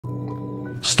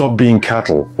Stop being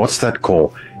cattle. What's that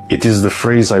call? It is the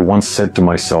phrase I once said to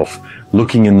myself,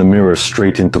 looking in the mirror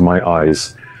straight into my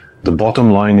eyes. The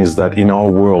bottom line is that in our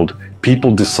world,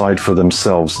 people decide for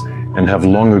themselves and have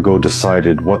long ago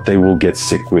decided what they will get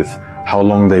sick with, how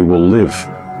long they will live,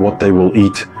 what they will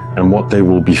eat, and what they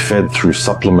will be fed through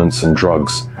supplements and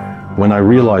drugs. When I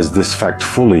realized this fact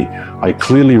fully, I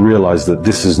clearly realized that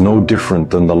this is no different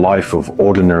than the life of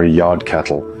ordinary yard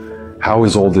cattle. How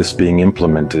is all this being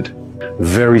implemented?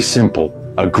 Very simple.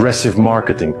 Aggressive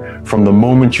marketing. From the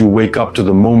moment you wake up to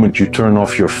the moment you turn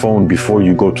off your phone before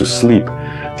you go to sleep,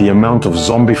 the amount of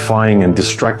zombifying and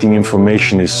distracting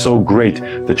information is so great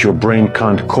that your brain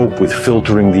can't cope with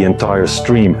filtering the entire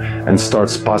stream and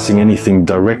starts passing anything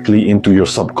directly into your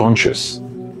subconscious.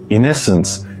 In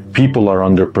essence, people are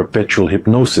under perpetual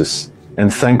hypnosis,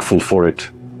 and thankful for it.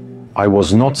 I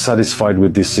was not satisfied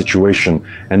with this situation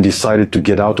and decided to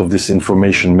get out of this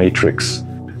information matrix.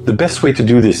 The best way to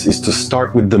do this is to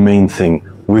start with the main thing,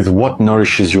 with what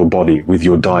nourishes your body, with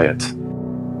your diet.